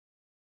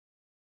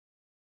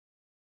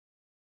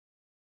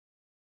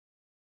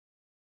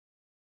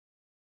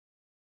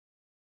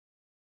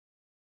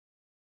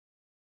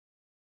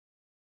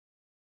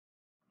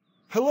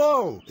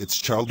Hello, it's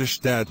Childish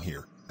Dad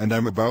here, and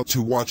I'm about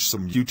to watch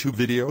some YouTube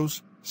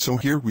videos, so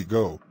here we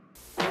go.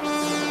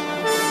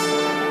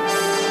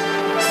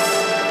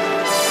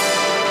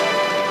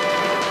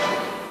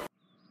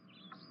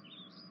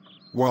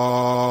 Wow!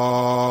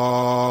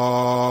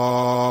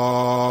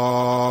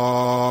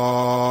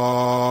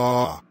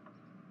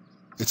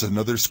 It's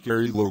another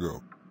scary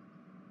logo.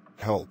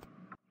 Help.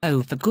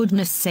 Oh, for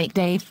goodness sake,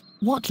 Dave,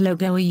 what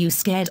logo are you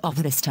scared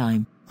of this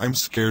time? I'm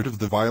scared of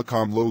the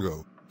Viacom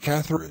logo,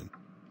 Catherine.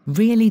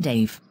 Really,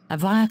 Dave? A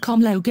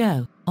Viacom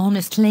logo?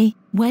 Honestly,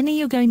 when are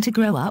you going to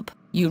grow up?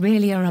 You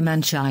really are a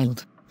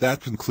man-child.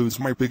 That concludes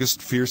my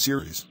biggest fear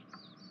series.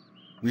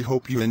 We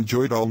hope you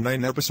enjoyed all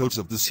 9 episodes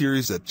of the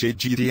series that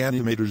JGD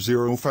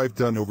Animator 05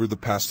 done over the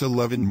past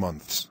 11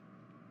 months.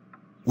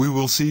 We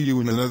will see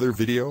you in another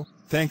video.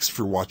 Thanks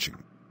for watching.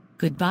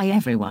 Goodbye,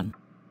 everyone.